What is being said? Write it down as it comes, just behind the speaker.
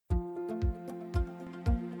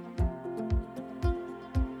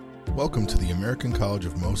Welcome to the American College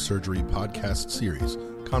of Mohs Surgery podcast series,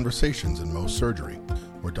 Conversations in Mohs Surgery,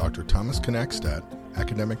 where Dr. Thomas Knackstadt,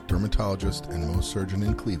 academic dermatologist and Mohs surgeon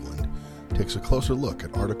in Cleveland, takes a closer look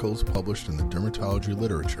at articles published in the dermatology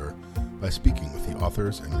literature by speaking with the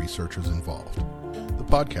authors and researchers involved. The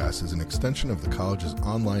podcast is an extension of the college's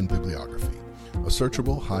online bibliography, a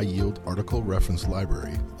searchable, high-yield article reference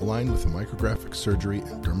library aligned with the micrographic surgery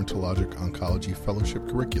and dermatologic oncology fellowship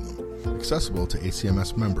curriculum, accessible to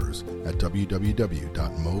ACMS members at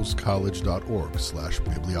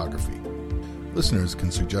www.mohscollege.org/bibliography. Listeners can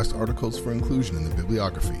suggest articles for inclusion in the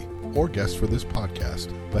bibliography or guests for this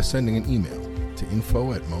podcast by sending an email to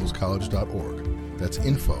info@mohscollege.org. That's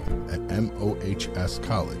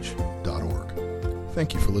info@mohscollege.org.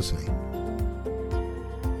 Thank you for listening.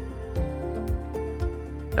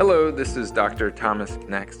 Hello, this is Dr. Thomas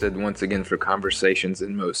Knackstadt once again for Conversations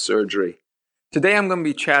in Mohs Surgery. Today I'm going to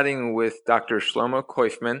be chatting with Dr. Shlomo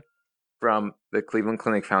Koifman from the Cleveland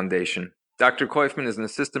Clinic Foundation. Dr. Koifman is an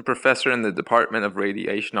assistant professor in the Department of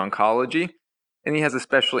Radiation Oncology, and he has a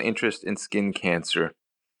special interest in skin cancer.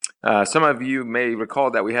 Some of you may recall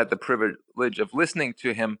that we had the privilege of listening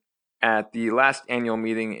to him at the last annual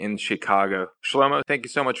meeting in Chicago. Shlomo, thank you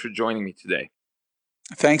so much for joining me today.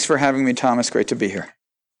 Thanks for having me, Thomas. Great to be here.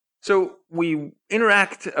 So we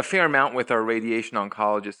interact a fair amount with our radiation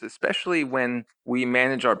oncologists, especially when we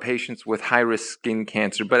manage our patients with high-risk skin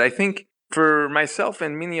cancer. But I think for myself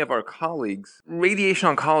and many of our colleagues,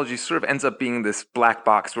 radiation oncology sort of ends up being this black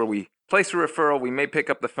box where we place a referral, we may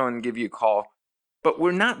pick up the phone and give you a call, but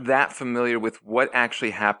we're not that familiar with what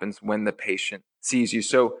actually happens when the patient sees you.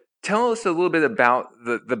 So tell us a little bit about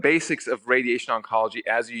the basics of radiation oncology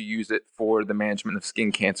as you use it for the management of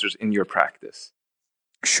skin cancers in your practice.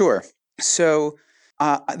 Sure. So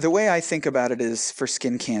the way I think about it is for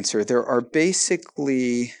skin cancer, there are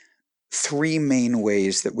basically three main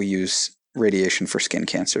ways that we use radiation for skin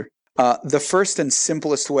cancer. The first and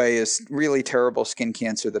simplest way is really terrible skin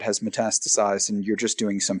cancer that has metastasized and you're just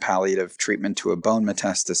doing some palliative treatment to a bone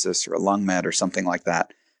metastasis or a lung met or something like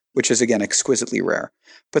that, which is, again, exquisitely rare.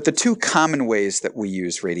 But the two common ways that we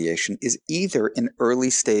use radiation is either in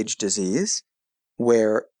early stage disease,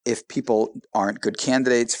 where if people aren't good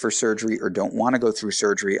candidates for surgery or don't want to go through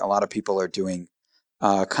surgery, a lot of people are doing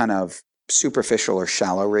kind of superficial or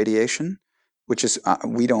shallow radiation, which is,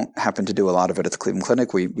 we don't happen to do a lot of it at the Cleveland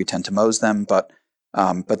Clinic. We tend to Mohs them, but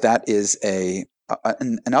that is an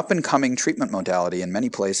up-and-coming treatment modality in many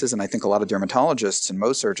places, and I think a lot of dermatologists and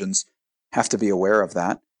Mohs surgeons have to be aware of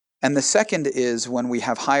that. And the second is when we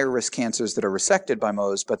have higher risk cancers that are resected by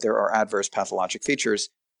Mohs, but there are adverse pathologic features,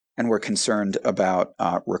 and we're concerned about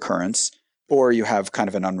recurrence, or you have kind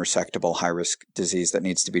of an unresectable high-risk disease that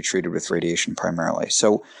needs to be treated with radiation primarily.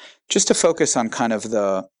 So just to focus on kind of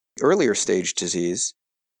the earlier stage disease,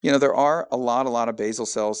 there are a lot of basal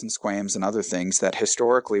cells and squams and other things that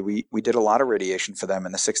historically we did a lot of radiation for them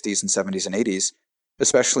in the 60s and 70s and 80s,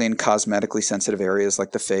 especially in cosmetically sensitive areas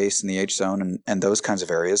like the face and the H-zone and those kinds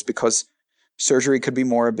of areas, because surgery could be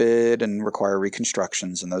morbid and require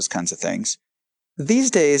reconstructions and those kinds of things.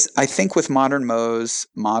 These days, I think with modern Mohs,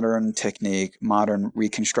 modern technique, modern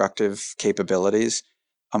reconstructive capabilities,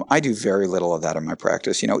 I do very little of that in my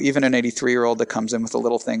practice. Even an 83-year-old that comes in with a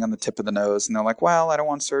little thing on the tip of the nose and they're like, well, I don't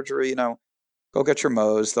want surgery, go get your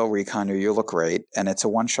Mohs, they'll recon you, you look great, and it's a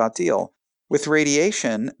one-shot deal. With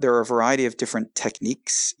radiation, there are a variety of different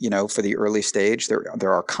techniques, for the early stage.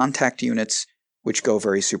 There are contact units, which go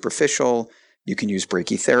very superficial. You can use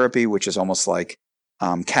brachytherapy, which is almost like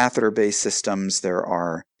catheter-based systems. There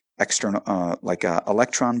are external, like an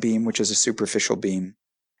electron beam, which is a superficial beam.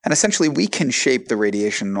 And essentially, we can shape the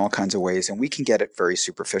radiation in all kinds of ways, and we can get it very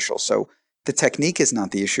superficial. So the technique is not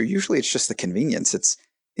the issue. Usually, it's just the convenience. It's,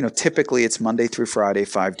 typically it's Monday through Friday,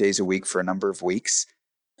 5 days a week for a number of weeks.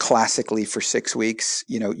 Classically, for 6 weeks,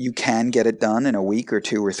 you can get it done in a week or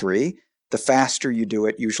 2 or 3. The faster you do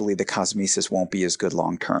it, usually the cosmesis won't be as good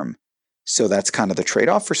long-term. So that's kind of the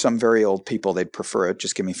trade-off. For some very old people, they'd prefer it.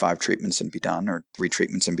 Just give me 5 treatments and be done, or 3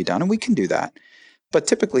 treatments and be done. And we can do that. But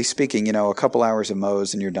typically speaking, a couple hours of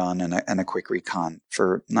Mohs and you're done, and a quick recon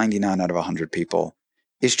for 99 out of 100 people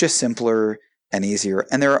is just simpler and easier.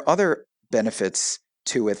 And there are other benefits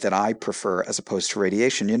to it that I prefer as opposed to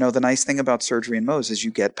radiation. The nice thing about surgery and Mohs is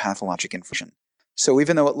you get pathologic information. So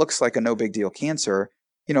even though it looks like a no big deal cancer,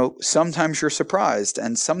 sometimes you're surprised,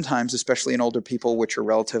 and sometimes, especially in older people which are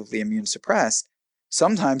relatively immune suppressed,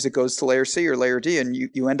 sometimes it goes to layer C or layer D, and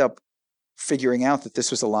you end up figuring out that this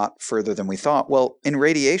was a lot further than we thought. Well, in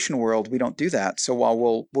radiation world, we don't do that. So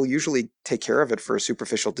while we'll usually take care of it for a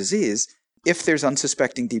superficial disease, if there's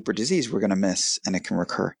unsuspecting deeper disease, we're going to miss, and it can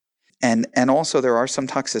recur. And also there are some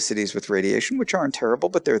toxicities with radiation, which aren't terrible,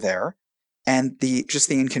 but they're there. And the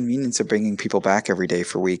inconvenience of bringing people back every day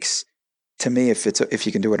for weeks. To me, if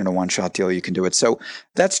you can do it in a one-shot deal, you can do it. So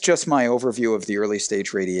that's just my overview of the early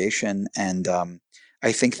stage radiation. And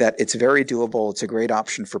I think that it's very doable. It's a great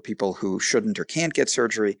option for people who shouldn't or can't get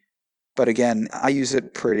surgery. But again, I use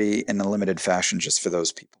it pretty in a limited fashion just for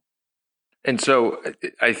those people. And so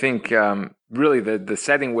I think really the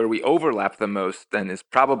setting where we overlap the most then is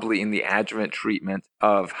probably in the adjuvant treatment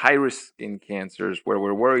of high-risk skin cancers, where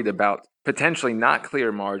we're worried about potentially not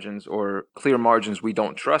clear margins or clear margins we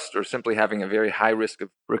don't trust, or simply having a very high risk of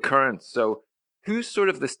recurrence. So who's sort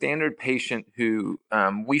of the standard patient who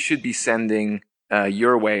we should be sending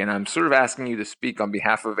your way? And I'm sort of asking you to speak on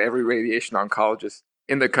behalf of every radiation oncologist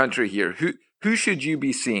in the country here. Who should you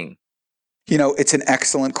be seeing? It's an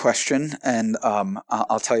excellent question. And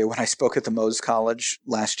I'll tell you, when I spoke at the Mohs College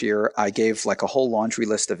last year, I gave like a whole laundry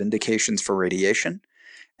list of indications for radiation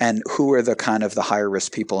and who are the kind of the higher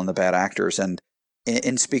risk people and the bad actors. And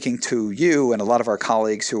in speaking to you and a lot of our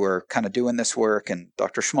colleagues who are kind of doing this work, and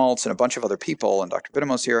Dr. Schmaltz and a bunch of other people, and Dr.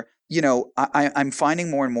 Biddamos here, I'm finding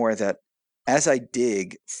more and more that as I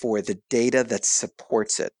dig for the data that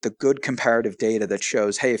supports it, the good comparative data that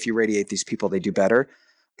shows, hey, if you radiate these people, they do better.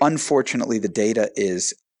 Unfortunately, the data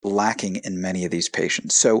is lacking in many of these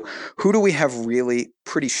patients. So who do we have really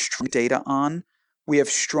pretty strong data on? We have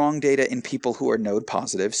strong data in people who are node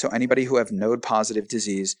positive. So anybody who have node positive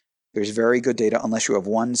disease, there's very good data unless you have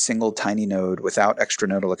one single tiny node without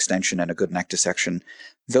extranodal extension and a good neck dissection.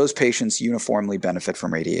 Those patients uniformly benefit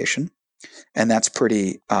from radiation. And that's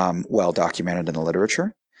pretty well documented in the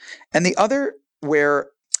literature. And the other where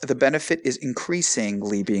the benefit is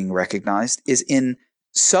increasingly being recognized is in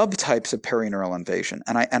subtypes of perineural invasion.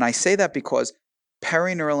 And I say that because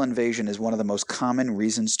perineural invasion is one of the most common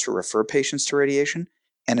reasons to refer patients to radiation,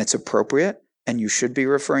 and it's appropriate, and you should be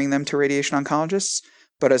referring them to radiation oncologists.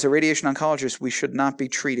 But as a radiation oncologist, we should not be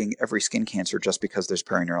treating every skin cancer just because there's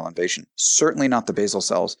perineural invasion. Certainly not the basal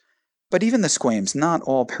cells, but even the squames. Not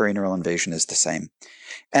all perineural invasion is the same.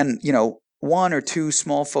 And, one or two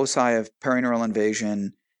small foci of perineural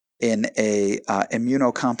invasion in a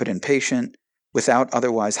immunocompetent patient without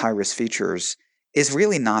otherwise high-risk features is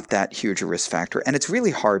really not that huge a risk factor, and it's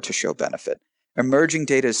really hard to show benefit. Emerging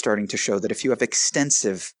data is starting to show that if you have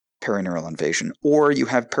extensive perineural invasion, or you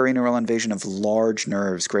have perineural invasion of large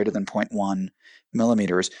nerves greater than 0.1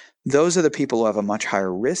 millimeters, those are the people who have a much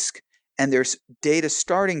higher risk, and there's data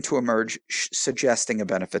starting to emerge suggesting a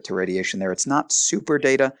benefit to radiation there. It's not super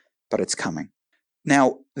data, but it's coming.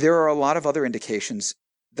 Now, there are a lot of other indications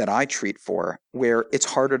that I treat for where it's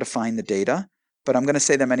harder to find the data, but I'm going to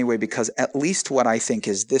say them anyway because at least what I think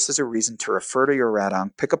is this is a reason to refer to your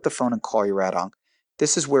rad-onc, pick up the phone and call your rad-onc.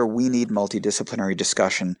 This is where we need multidisciplinary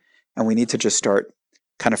discussion, and we need to just start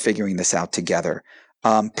kind of figuring this out together.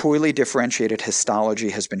 Poorly differentiated histology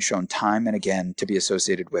has been shown time and again to be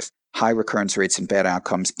associated with high recurrence rates and bad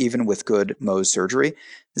outcomes, even with good Mohs surgery.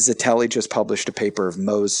 Zitelli just published a paper of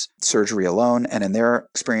Mohs surgery alone, and in their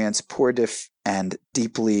experience, poor diff and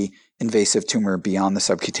deeply invasive tumor beyond the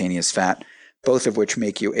subcutaneous fat, both of which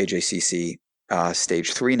make you AJCC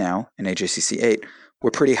stage 3 now and AJCC 8,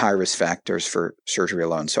 were pretty high risk factors for surgery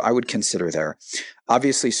alone. So I would consider there.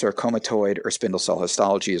 Obviously, sarcomatoid or spindle cell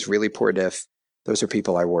histology is really poor diff. Those are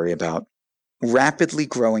people I worry about. Rapidly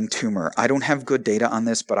growing tumor. I don't have good data on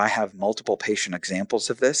this, but I have multiple patient examples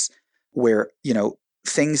of this where,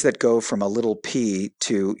 things that go from a little p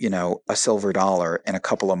to, a silver dollar in a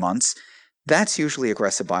couple of months, that's usually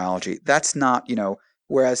aggressive biology. That's not,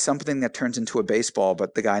 whereas something that turns into a baseball,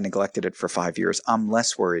 but the guy neglected it for 5 years, I'm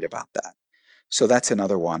less worried about that. So that's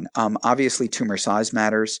another one. Obviously, tumor size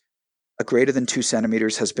matters. A greater than 2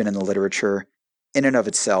 centimeters has been in the literature. In and of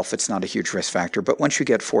itself, it's not a huge risk factor, but once you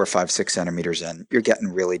get 4, 5, 6 centimeters in, you're getting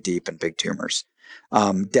really deep and big tumors.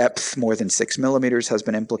 Depth more than 6 millimeters has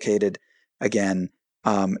been implicated. Again,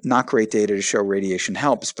 not great data to show radiation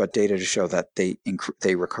helps, but data to show that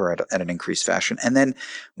they recur at an increased fashion. And then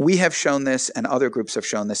we have shown this, and other groups have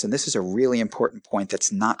shown this, and this is a really important point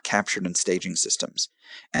that's not captured in staging systems,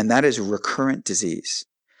 and that is recurrent disease.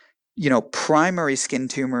 Primary skin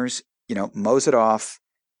tumors, Mohs it off.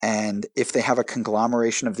 And if they have a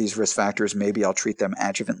conglomeration of these risk factors, maybe I'll treat them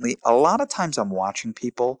adjuvantly. A lot of times I'm watching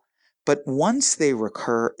people, but once they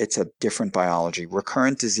recur, it's a different biology.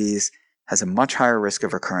 Recurrent disease has a much higher risk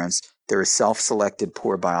of recurrence. There is self-selected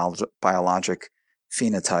poor biologic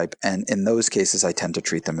phenotype, and in those cases, I tend to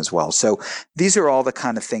treat them as well. So these are all the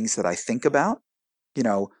kind of things that I think about.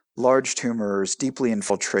 Large tumors, deeply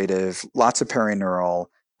infiltrative, lots of perineural,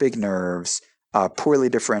 big nerves, poorly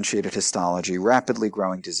differentiated histology, rapidly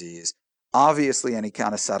growing disease. Obviously, any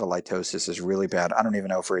kind of satelitosis is really bad. I don't even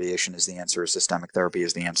know if radiation is the answer or systemic therapy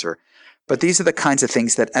is the answer. But these are the kinds of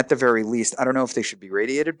things that, at the very least, I don't know if they should be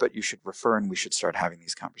radiated, but you should refer and we should start having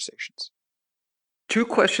these conversations. 2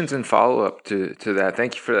 questions in follow-up to that.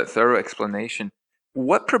 Thank you for that thorough explanation.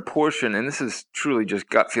 What proportion, and this is truly just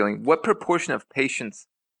gut feeling, what proportion of patients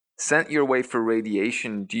sent your way for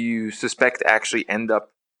radiation do you suspect actually end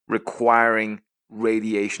up requiring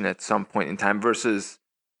radiation at some point in time versus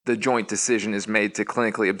the joint decision is made to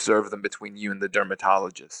clinically observe them between you and the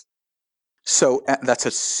dermatologist? So that's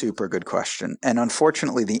a super good question. And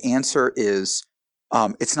unfortunately, the answer is,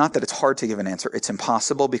 it's not that it's hard to give an answer. It's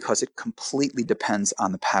impossible because it completely depends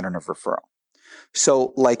on the pattern of referral.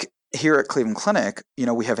 So like here at Cleveland Clinic,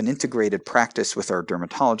 we have an integrated practice with our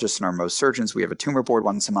dermatologists and our Mohs surgeons. We have a tumor board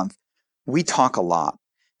once a month. We talk a lot.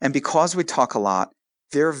 And because we talk a lot,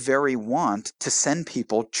 they're very want to send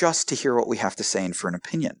people just to hear what we have to say and for an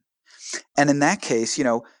opinion. And in that case,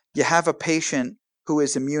 you have a patient who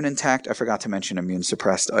is immune intact. I forgot to mention immune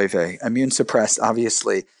suppressed,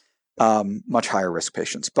 obviously, much higher risk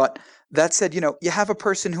patients. But that said, you have a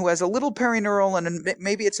person who has a little perineural and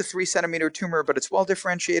maybe it's a 3-centimeter tumor, but it's well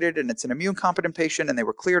differentiated and it's an immune competent patient and they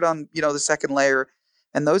were cleared on, the second layer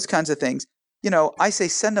and those kinds of things. I say,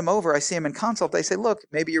 send them over. I see them in consult. They say, look,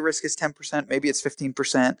 maybe your risk is 10%, maybe it's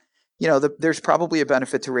 15%. There's probably a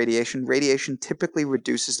benefit to radiation. Radiation typically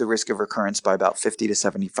reduces the risk of recurrence by about 50 to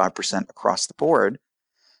 75% across the board.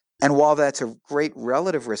 And while that's a great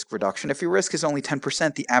relative risk reduction, if your risk is only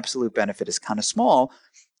 10%, the absolute benefit is kind of small.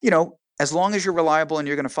 As long as you're reliable and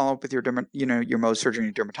you're going to follow up with your Mohs surgeon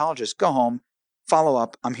and your dermatologist, go home, follow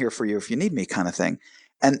up. I'm here for you if you need me, kind of thing.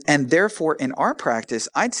 And therefore, in our practice,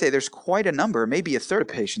 I'd say there's quite a number, maybe a third of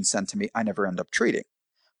patients sent to me I never end up treating.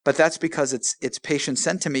 But that's because it's patients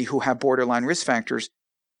sent to me who have borderline risk factors,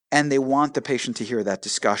 and they want the patient to hear that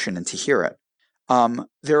discussion and to hear it.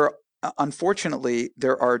 Unfortunately,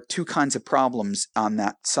 there are 2 kinds of problems on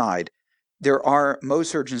that side. There are Mohs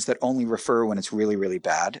surgeons that only refer when it's really, really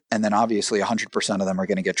bad, and then obviously 100% of them are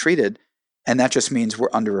going to get treated, and that just means we're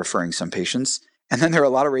under-referring some patients. And then there are a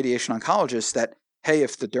lot of radiation oncologists that, hey,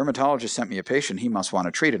 if the dermatologist sent me a patient, he must want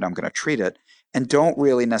to treat it, I'm going to treat it, and don't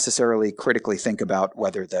really necessarily critically think about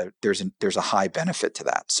whether there's a high benefit to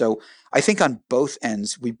that. So I think on both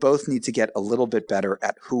ends, we both need to get a little bit better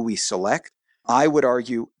at who we select. I would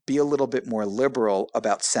argue be a little bit more liberal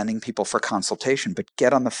about sending people for consultation, but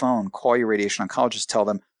get on the phone, call your radiation oncologist, tell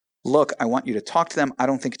them, look, I want you to talk to them. I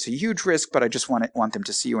don't think it's a huge risk, but I just want them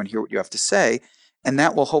to see you and hear what you have to say. And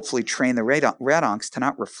that will hopefully train the rad oncs to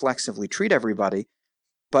not reflexively treat everybody,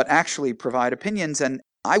 but actually provide opinions. And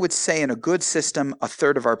I would say in a good system, a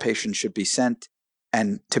third of our patients should be sent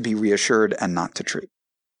and to be reassured and not to treat.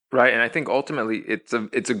 Right, and I think ultimately it's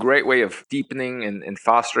a great way of deepening and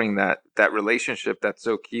fostering that relationship that's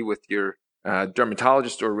so key with your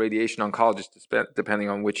dermatologist or radiation oncologist, depending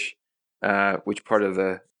on which part of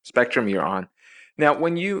the spectrum you're on. Now,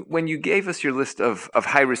 when you gave us your list of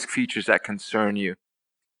high risk features that concern you,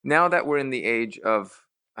 now that we're in the age of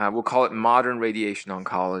we'll call it modern radiation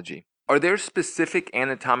oncology, are there specific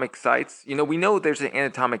anatomic sites? We know there's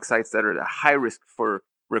anatomic sites that are at high risk for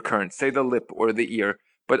recurrence, say the lip or the ear.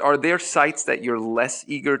 But are there sites that you're less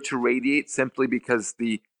eager to radiate simply because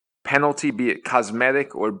the penalty, be it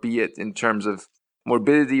cosmetic or be it in terms of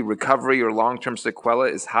morbidity, recovery, or long-term sequela,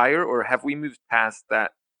 is higher? Or have we moved past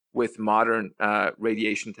that with modern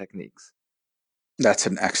radiation techniques? That's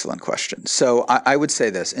an excellent question. So I would say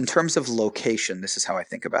this. In terms of location, this is how I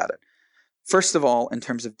think about it. First of all, in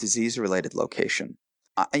terms of disease-related location,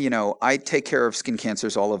 I take care of skin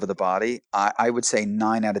cancers all over the body. I would say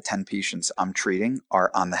 9 out of 10 patients I'm treating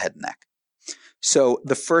are on the head and neck. So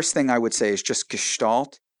the first thing I would say is just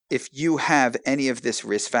gestalt. If you have any of this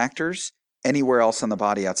risk factors anywhere else on the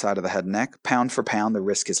body outside of the head and neck, pound for pound, the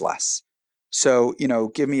risk is less. So,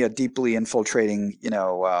 give me a deeply infiltrating,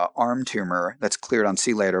 arm tumor that's cleared on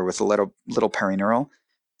C-later with a little perineural.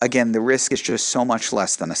 Again, the risk is just so much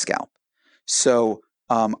less than a scalp. So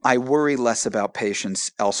I worry less about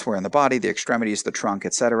patients elsewhere in the body, the extremities, the trunk,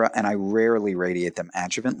 et cetera, and I rarely radiate them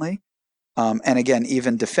adjuvantly. And again,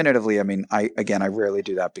 even definitively, I rarely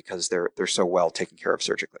do that because they're so well taken care of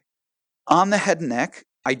surgically. On the head and neck,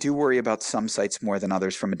 I do worry about some sites more than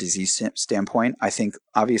others from a disease standpoint. I think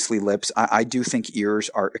obviously lips. I do think ears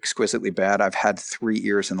are exquisitely bad. I've had 3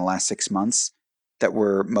 ears in the last 6 months that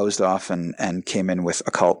were Mohsed off and came in with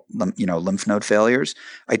occult, lymph node failures.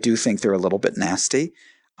 I do think they're a little bit nasty.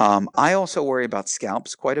 I also worry about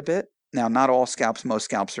scalps quite a bit. Now, not all scalps, most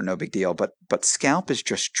scalps are no big deal, but scalp is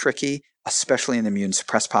just tricky, especially in the immune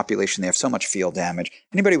suppressed population. They have so much field damage.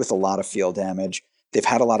 Anybody with a lot of field damage, they've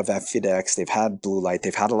had a lot of Epidex, they've had blue light,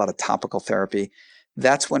 they've had a lot of topical therapy.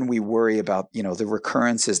 That's when we worry about, the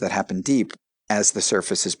recurrences that happen deep as the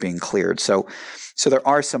surface is being cleared. So there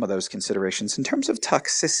are some of those considerations. In terms of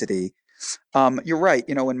toxicity, you're right.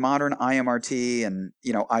 In modern IMRT and,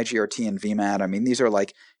 IGRT and VMAT, I mean, these are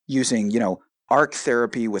like using, arc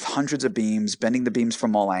therapy with hundreds of beams, bending the beams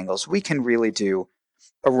from all angles. We can really do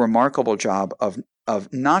a remarkable job of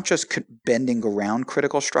not just bending around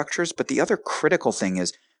critical structures, but the other critical thing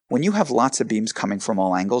is when you have lots of beams coming from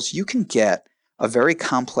all angles, you can get a very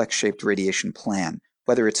complex shaped radiation plan,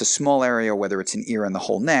 whether it's a small area, whether it's an ear and the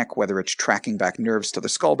whole neck, whether it's tracking back nerves to the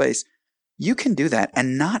skull base. You can do that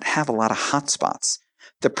and not have a lot of hot spots.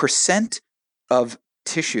 The percent of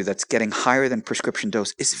tissue that's getting higher than prescription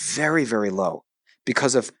dose is very, very low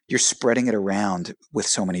because of you're spreading it around with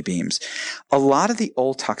so many beams. A lot of the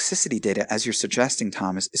old toxicity data, as you're suggesting,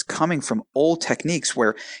 Thomas, is coming from old techniques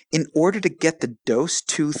where in order to get the dose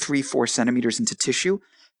 2, 3, 4 centimeters into tissue,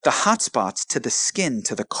 the hot spots to the skin,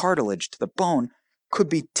 to the cartilage, to the bone could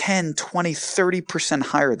be 10, 20, 30%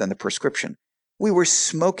 higher than the prescription. We were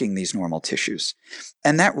smoking these normal tissues.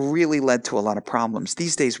 And that really led to a lot of problems.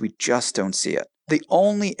 These days, we just don't see it. The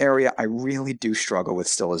only area I really do struggle with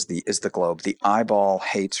still is the globe. The eyeball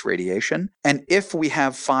hates radiation. And if we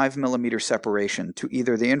have 5 millimeter separation to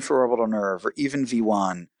either the infraorbital nerve or even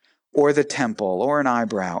V1 or the temple or an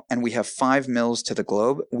eyebrow, and we have 5 mils to the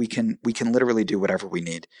globe, we can literally do whatever we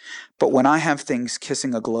need. But when I have things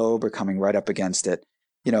kissing a globe or coming right up against it,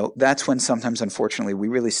 that's when sometimes, unfortunately, we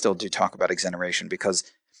really still do talk about exoneration, because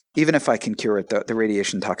even if I can cure it, the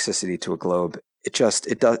radiation toxicity to a globe, it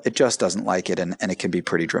just doesn't like it, and it can be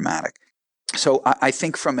pretty dramatic. So I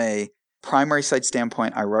think from a primary site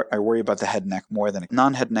standpoint, I worry about the head and neck more than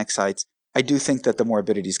non-head and neck sites. I do think that the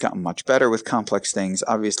morbidity's gotten much better with complex things.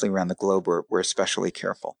 Obviously, around the globe, we're especially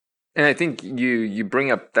careful. And I think you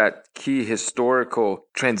bring up that key historical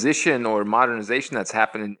transition or modernization that's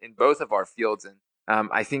happened in both of our fields. And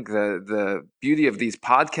I think the beauty of these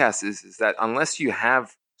podcasts is that unless you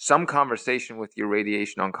have some conversation with your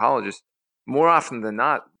radiation oncologist, more often than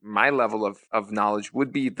not, my level of knowledge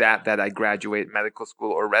would be that I graduate medical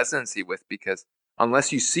school or residency with, because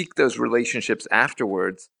unless you seek those relationships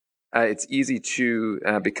afterwards, it's easy to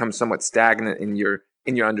become somewhat stagnant in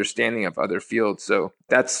your understanding of other fields. So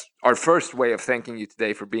that's our first way of thanking you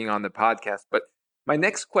today for being on the podcast. But my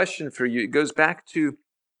next question for you, it goes back to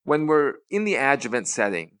when we're in the adjuvant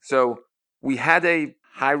setting. So we had a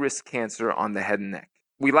high-risk cancer on the head and neck.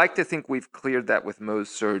 We like to think we've cleared that with Mohs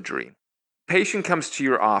surgery. Patient comes to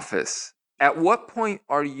your office. At what point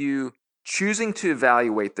are you choosing to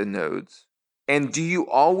evaluate the nodes? And do you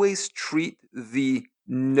always treat the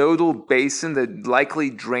nodal basin, the likely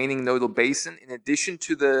draining nodal basin, in addition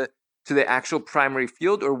to the actual primary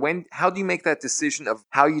field? Or how do you make that decision of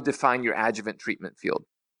how you define your adjuvant treatment field?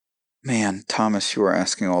 Man, Thomas, you are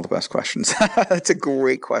asking all the best questions. That's a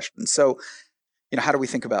great question. So, how do we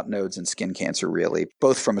think about nodes in skin cancer, really,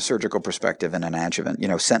 both from a surgical perspective and an adjuvant?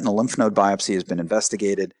 Sentinel lymph node biopsy has been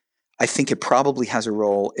investigated. I think it probably has a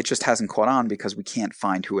role. It just hasn't caught on because we can't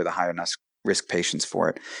find who are the higher risk patients for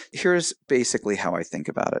it. Here's basically how I think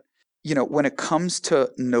about it. When it comes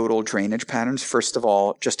to nodal drainage patterns, first of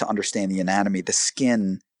all, just to understand the anatomy, the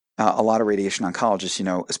skin, a lot of radiation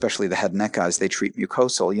oncologists, especially the head and neck guys, they treat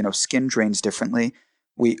mucosal. Skin drains differently.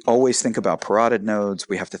 We always think about parotid nodes.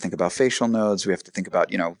 We have to think about facial nodes. We have to think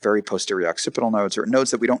about, very posterior occipital nodes, or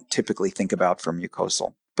nodes that we don't typically think about for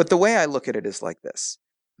mucosal. But the way I look at it is like this.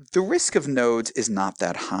 The risk of nodes is not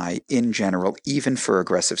that high in general, even for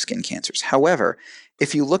aggressive skin cancers. However,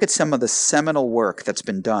 if you look at some of the seminal work that's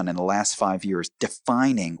been done in the last 5 years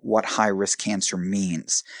defining what high-risk cancer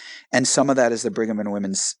means, and some of that is the Brigham and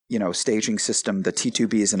Women's, staging system, the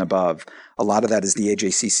T2Bs and above. A lot of that is the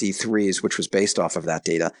AJCC3s, which was based off of that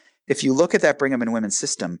data. If you look at that Brigham and Women's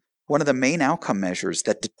system, one of the main outcome measures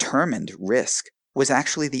that determined risk was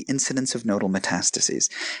actually the incidence of nodal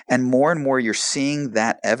metastases. And more you're seeing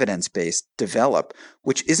that evidence base develop,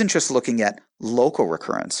 which isn't just looking at local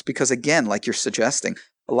recurrence, because again, like you're suggesting,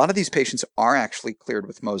 a lot of these patients are actually cleared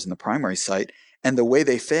with Mohs in the primary site, and the way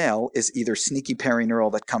they fail is either sneaky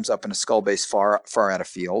perineural that comes up in a skull base far out of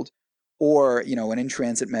field, or an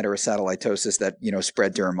in-transit met or a satellotosis that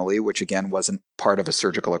spread dermally, which again wasn't part of a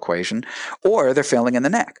surgical equation, or they're failing in the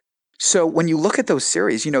neck. So when you look at those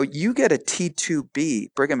series, you get a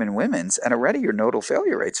T2B Brigham and Women's, and already your nodal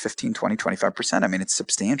failure rate's 15, 20, 25%. I mean, it's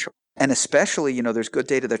substantial. And especially, there's good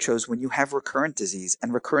data that shows when you have recurrent disease,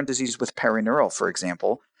 and recurrent disease with perineural, for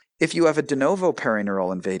example, If you have a de novo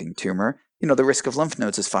perineural invading tumor, the risk of lymph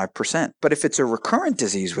nodes is 5%. But if it's a recurrent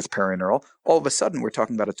disease with perineural, all of a sudden we're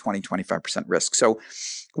talking about a 20-25% risk. So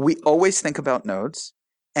we always think about nodes.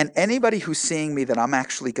 And anybody who's seeing me that I'm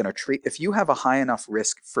actually going to treat, if you have a high enough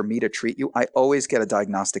risk for me to treat you, I always get a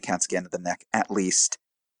diagnostic CAT scan of the neck at least,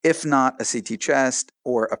 if not a CT chest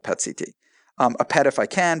or a PET CT. A PET if I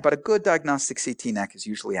can, but a good diagnostic CT neck is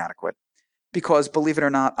usually adequate. Because believe it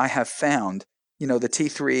or not, I have found, the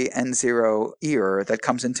T3 N0 ear that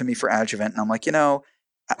comes into me for adjuvant, and I'm like,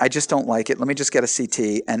 I just don't like it. Let me just get a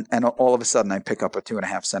CT, and all of a sudden I pick up a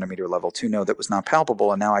 2.5 centimeter level 2 node that was not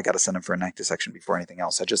palpable, and now I got to send him for a neck dissection before anything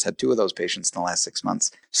else. I just had 2 of those patients in the last 6 months.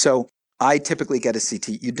 So I typically get a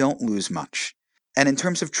CT. You don't lose much. And in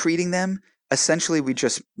terms of treating them, essentially we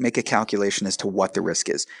just make a calculation as to what the risk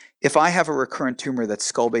is. If I have a recurrent tumor that's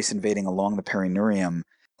skull base invading along the perineurium,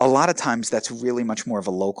 a lot of times that's really much more of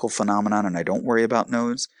a local phenomenon, and I don't worry about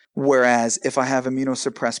nodes. Whereas if I have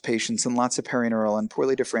immunosuppressed patients and lots of perineural and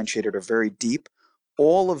poorly differentiated or very deep,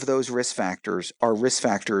 all of those risk factors are risk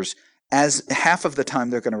factors as half of the time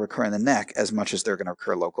they're going to recur in the neck as much as they're going to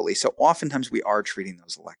occur locally. So oftentimes we are treating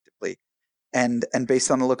those electively. And based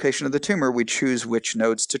on the location of the tumor, we choose which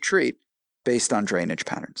nodes to treat based on drainage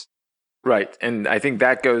patterns. Right. And I think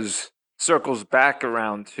that circles back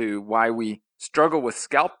around to why we struggle with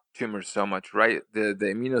scalp tumors so much, right? The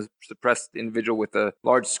immunosuppressed individual with a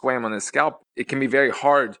large squam on the scalp, it can be very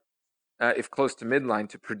hard, if close to midline,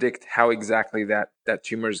 to predict how exactly that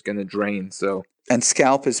tumor is going to drain. And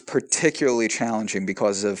scalp is particularly challenging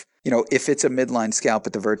because of, if it's a midline scalp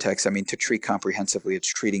at the vertex, to treat comprehensively,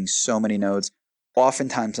 it's treating so many nodes.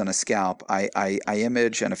 Oftentimes on a scalp, I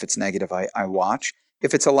image, and if it's negative, I watch.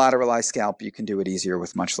 If it's a lateralized scalp, you can do it easier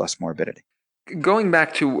with much less morbidity. Going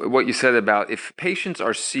back to what you said about if patients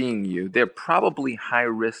are seeing you, they're probably high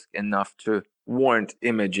risk enough to warrant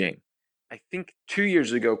imaging. I think 2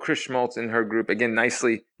 years ago, Chris Schmaltz and her group, again,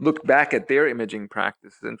 nicely looked back at their imaging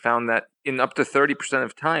practices and found that in up to 30%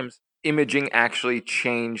 of times, imaging actually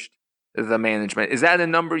changed the management. Is that a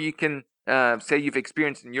number you can say you've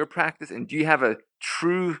experienced in your practice? And do you have a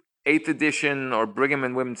true 8th edition or Brigham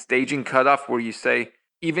and Women's staging cutoff where you say,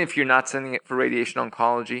 even if you're not sending it for radiation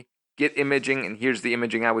oncology, get imaging, and here's the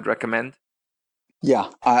imaging I would recommend? Yeah.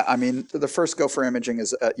 The first go for imaging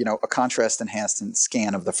is, a contrast-enhanced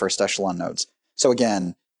scan of the first echelon nodes. So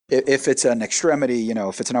again, if it's an extremity,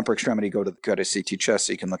 if it's an upper extremity, go to CT chest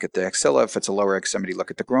so you can look at the axilla. If it's a lower extremity, look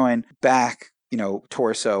at the groin. Back,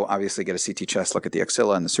 torso, obviously get a CT chest, look at the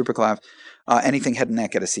axilla and the supraclav. Anything head and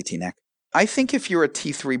neck, get a CT neck. I think if you're a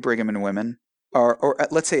T3 Brigham and Women, or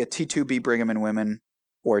let's say a T2B Brigham and Women,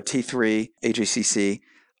 or a T3 AJCC,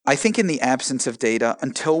 I think in the absence of data,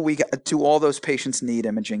 until do all those patients need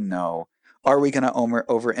imaging? No. Are we going to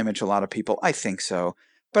over-image a lot of people? I think so.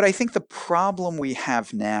 But I think the problem we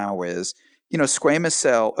have now is, aggressive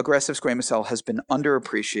squamous cell has been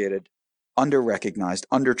underappreciated, under-recognized,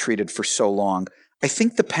 undertreated for so long. I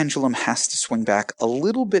think the pendulum has to swing back a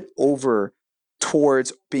little bit over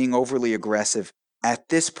towards being overly aggressive at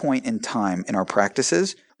this point in time in our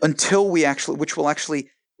practices until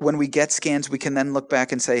when we get scans, we can then look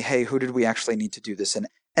back and say, hey, who did we actually need to do this in?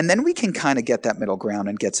 And then we can kind of get that middle ground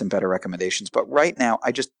and get some better recommendations. But right now,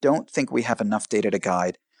 I just don't think we have enough data to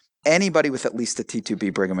guide. Anybody with at least a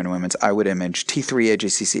T2B Brigham and Women's, I would image. T3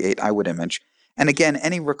 AJCC8, I would image. And again,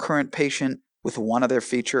 any recurrent patient with one other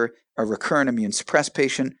feature, a recurrent immune suppressed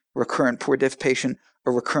patient, recurrent poor diff patient, a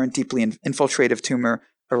recurrent deeply infiltrative tumor,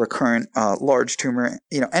 a recurrent large tumor,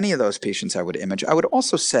 any of those patients I would image. I would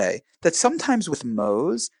also say that sometimes with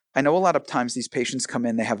Mohs, I know a lot of times these patients come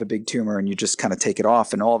in, they have a big tumor and you just kind of take it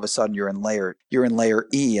off and all of a sudden you're in layer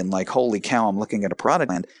E and like, holy cow, I'm looking at a parotid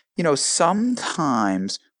gland.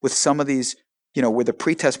 Sometimes with some of these, with a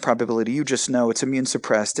pretest probability, you just know it's immune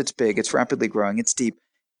suppressed, it's big, it's rapidly growing, it's deep.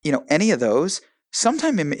 Any of those,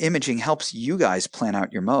 sometimes imaging helps you guys plan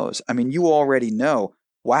out your Mohs. You already know,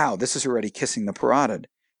 wow, this is already kissing the parotid.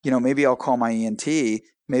 Maybe I'll call my ENT.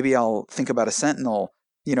 Maybe I'll think about a sentinel.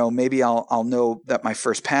 Maybe I'll know that my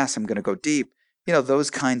first pass, I'm going to go deep. Those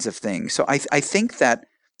kinds of things. So I think that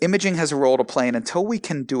imaging has a role to play, and until we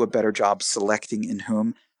can do a better job selecting in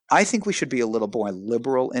whom, I think we should be a little more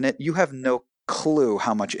liberal in it. You have no clue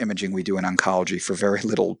how much imaging we do in oncology for very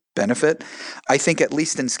little benefit. I think at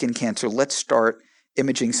least in skin cancer, let's start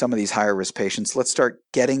imaging some of these higher risk patients. Let's start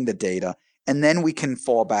getting the data, and then we can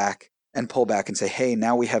fall back and pull back and say, hey,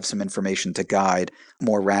 now we have some information to guide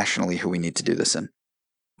more rationally who we need to do this in.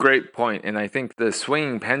 Great point. And I think the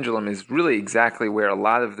swinging pendulum is really exactly where a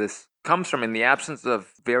lot of this comes from. In the absence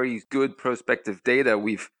of very good prospective data,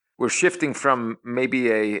 we're shifting from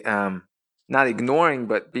maybe a not ignoring,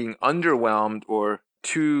 but being underwhelmed or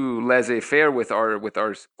too laissez-faire with our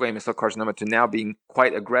squamous cell carcinoma to now being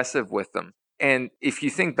quite aggressive with them. And if you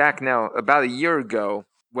think back now, about a year ago,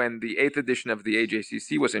 when the 8th edition of the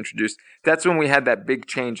AJCC was introduced, that's when we had that big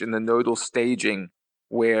change in the nodal staging,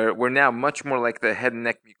 where we're now much more like the head and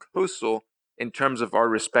neck mucosal in terms of our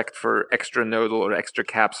respect for extranodal or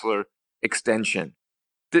extracapsular extension.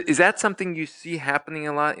 Is that something you see happening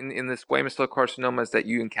a lot in the squamous cell carcinomas that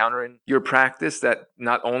you encounter in your practice, that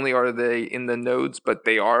not only are they in the nodes, but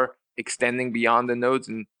they are extending beyond the nodes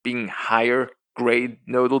and being higher grade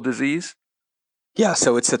nodal disease? Yeah,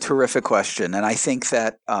 so it's a terrific question. And I think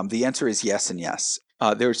that the answer is yes and yes.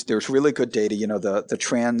 There's really good data, the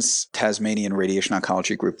Trans-Tasmanian Radiation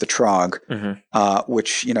Oncology Group, the TROG,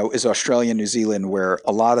 which, is Australia, New Zealand, where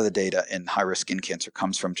a lot of the data in high-risk skin cancer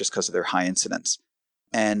comes from just because of their high incidence.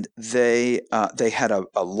 And they had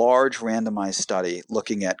a large randomized study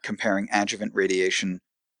looking at comparing adjuvant radiation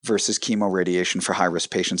versus chemoradiation for high-risk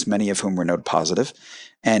patients, many of whom were node positive.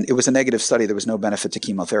 And it was a negative study. There was no benefit to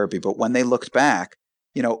chemotherapy. But when they looked back,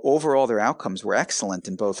 overall their outcomes were excellent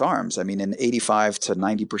in both arms. I mean, an 85 to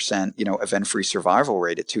 90%, event-free survival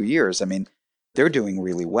rate at 2 years. I mean, they're doing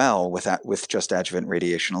really well with just adjuvant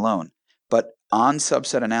radiation alone. But on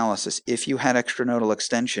subset analysis, if you had extranodal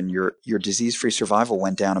extension, your disease-free survival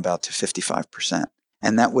went down about to 55%.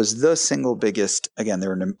 And that was the single biggest, again,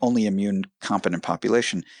 they're an only immune competent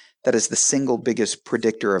population, that is the single biggest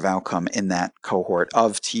predictor of outcome in that cohort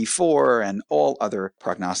of T4 and all other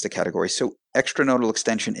prognostic categories. So extranodal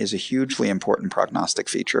extension is a hugely important prognostic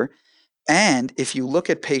feature. And if you look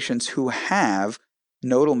at patients who have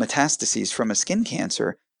nodal metastases from a skin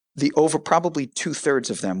cancer, probably 2/3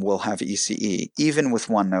 of them will have ECE, even with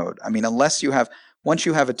one node. I mean, once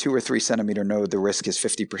you have a 2 or 3 centimeter node, the risk is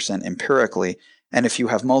 50% empirically. And if you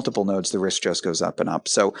have multiple nodes, the risk just goes up and up.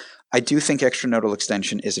 So I do think extranodal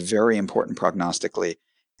extension is very important prognostically.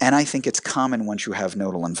 And I think it's common once you have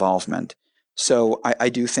nodal involvement. So I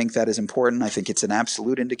do think that is important. I think it's an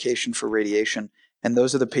absolute indication for radiation. And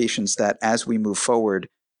those are the patients that, as we move forward,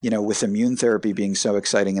 with immune therapy being so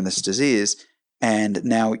exciting in this disease, and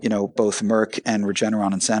now, both Merck and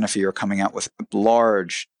Regeneron and Sanofi are coming out with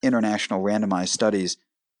large international randomized studies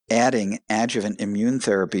adding adjuvant immune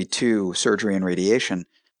therapy to surgery and radiation.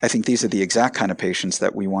 I think these are the exact kind of patients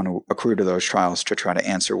that we want to accrue to those trials to try to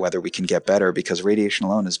answer whether we can get better, because radiation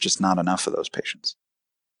alone is just not enough for those patients.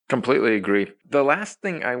 Completely agree. The last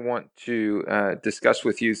thing I want to discuss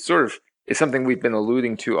with you sort of is something we've been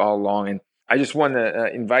alluding to all along. And I just want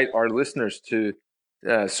to invite our listeners to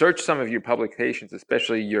search some of your publications,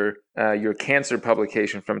 especially your cancer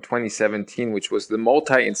publication from 2017, which was the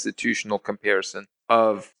multi-institutional comparison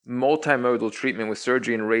of multimodal treatment with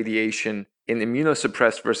surgery and radiation in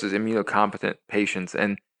immunosuppressed versus immunocompetent patients.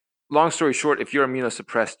 And long story short, if you're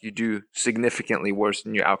immunosuppressed, you do significantly worse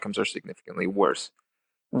and your outcomes are significantly worse.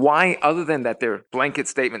 Why, other than that they're blanket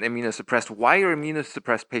statement immunosuppressed, why are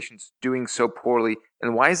immunosuppressed patients doing so poorly?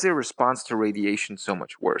 And why is their response to radiation so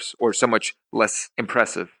much worse or so much less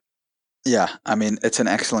impressive? Yeah, I mean, it's an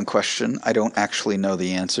excellent question. I don't actually know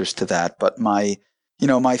the answers to that, but my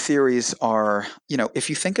theories are, if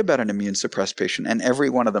you think about an immune suppressed patient, and every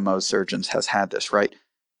one of the Mohs surgeons has had this, right?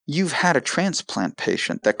 You've had a transplant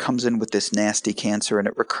patient that comes in with this nasty cancer and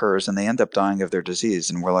it recurs and they end up dying of their disease.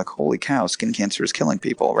 And we're like, holy cow, skin cancer is killing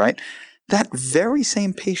people, right? That very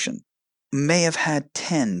same patient may have had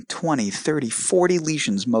 10, 20, 30, 40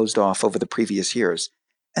 lesions Mohsed off over the previous years,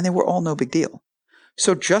 and they were all no big deal.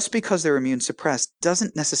 So just because they're immune suppressed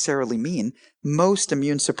doesn't necessarily mean most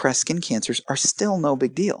immune suppressed skin cancers are still no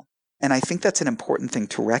big deal. And I think that's an important thing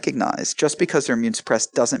to recognize. Just because they're immune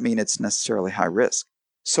suppressed doesn't mean it's necessarily high risk.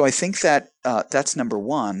 So I think that that's number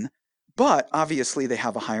one, but obviously they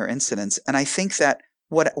have a higher incidence. And I think that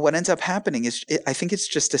what ends up happening is, I think it's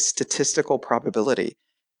just a statistical probability.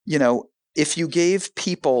 If you gave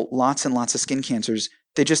people lots and lots of skin cancers,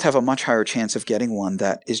 they just have a much higher chance of getting one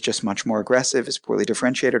that is just much more aggressive, is poorly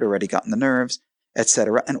differentiated, already gotten the nerves,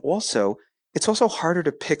 etc. And also, it's also harder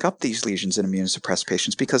to pick up these lesions in immunosuppressed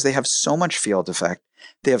patients because they have so much field effect.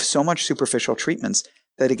 They have so much superficial treatments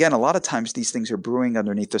that, again, a lot of times these things are brewing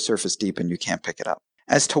underneath the surface deep and you can't pick it up.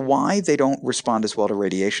 As to why they don't respond as well to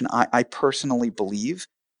radiation, I personally believe,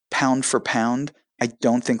 pound for pound, I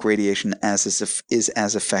don't think radiation is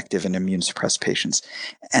as effective in immune-suppressed patients.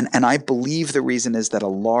 And I believe the reason is that a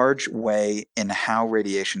large way in how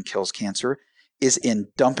radiation kills cancer is in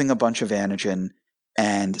dumping a bunch of antigen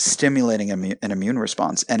and stimulating an immune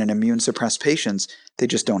response. And in immune-suppressed patients, they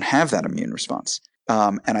just don't have that immune response.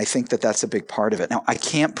 And I think that that's a big part of it. Now, I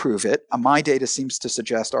can't prove it. My data seems to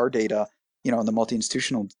suggest our data, in the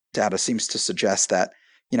multi-institutional data seems to suggest that,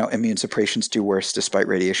 immune suppressants do worse despite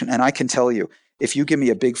radiation. And I can tell you, if you give me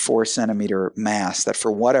a big 4-centimeter mass that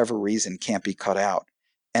for whatever reason can't be cut out,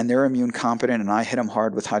 and they're immune competent, and I hit them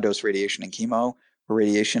hard with high-dose radiation and chemo, or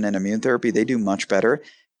radiation and immune therapy, they do much better.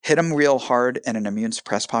 Hit them real hard in an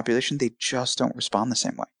immune-suppressed population, they just don't respond the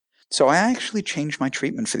same way. So I actually changed my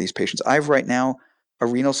treatment for these patients. I have right now a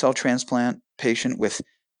renal cell transplant patient with,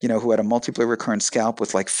 who had a multiply recurrent scalp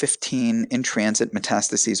with like 15 in-transit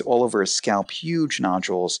metastases all over his scalp, huge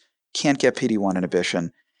nodules, can't get PD-1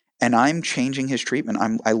 inhibition. And I'm changing his treatment.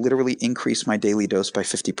 I literally increased my daily dose by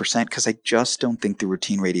 50% because I just don't think the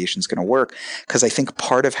routine radiation is going to work, because I think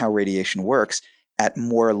part of how radiation works at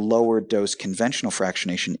more lower dose conventional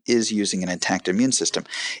fractionation is using an intact immune system.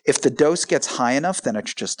 If the dose gets high enough, then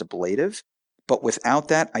it's just ablative. But without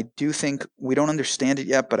that, I do think, we don't understand it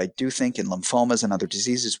yet, but I do think in lymphomas and other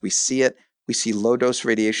diseases, we see it. We see low dose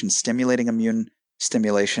radiation stimulating immune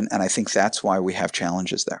stimulation, and I think that's why we have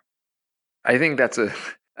challenges there. I think that's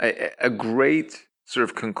a great sort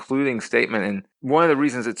of concluding statement. And one of the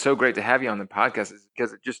reasons it's so great to have you on the podcast is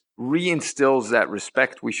because it just reinstills that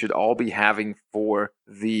respect we should all be having for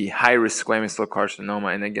the high-risk squamous cell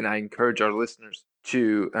carcinoma. And again, I encourage our listeners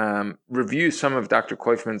to review some of Dr.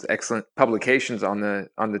 Koifman's excellent publications on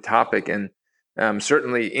the topic. And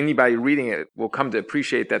certainly anybody reading it will come to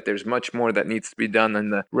appreciate that there's much more that needs to be done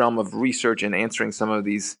in the realm of research and answering some of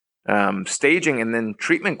these staging and then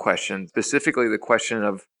treatment questions, specifically the question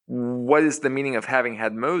of what is the meaning of having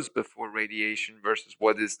had Mohs before radiation versus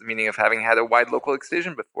what is the meaning of having had a wide local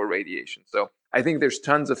excision before radiation. So I think there's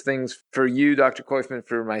tons of things for you, Dr. Koifman,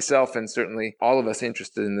 for myself, and certainly all of us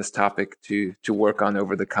interested in this topic to work on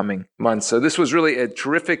over the coming months. So this was really a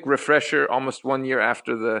terrific refresher almost 1 year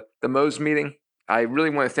after the Mohs meeting. I really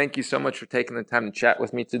want to thank you so much for taking the time to chat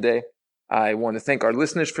with me today. I want to thank our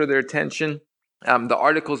listeners for their attention. The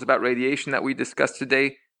articles about radiation that we discussed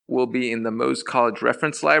today will be in the Mohs College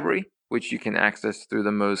Reference Library, which you can access through the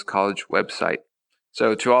Mohs College website.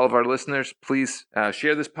 So to all of our listeners, please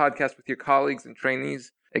share this podcast with your colleagues and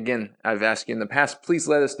trainees. Again, I've asked you in the past, please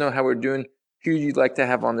let us know how we're doing, who you'd like to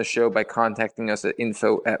have on the show by contacting us at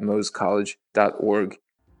info@mohscollege.org.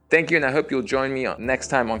 Thank you, and I hope you'll join me next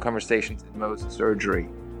time on Conversations in Mohs Surgery.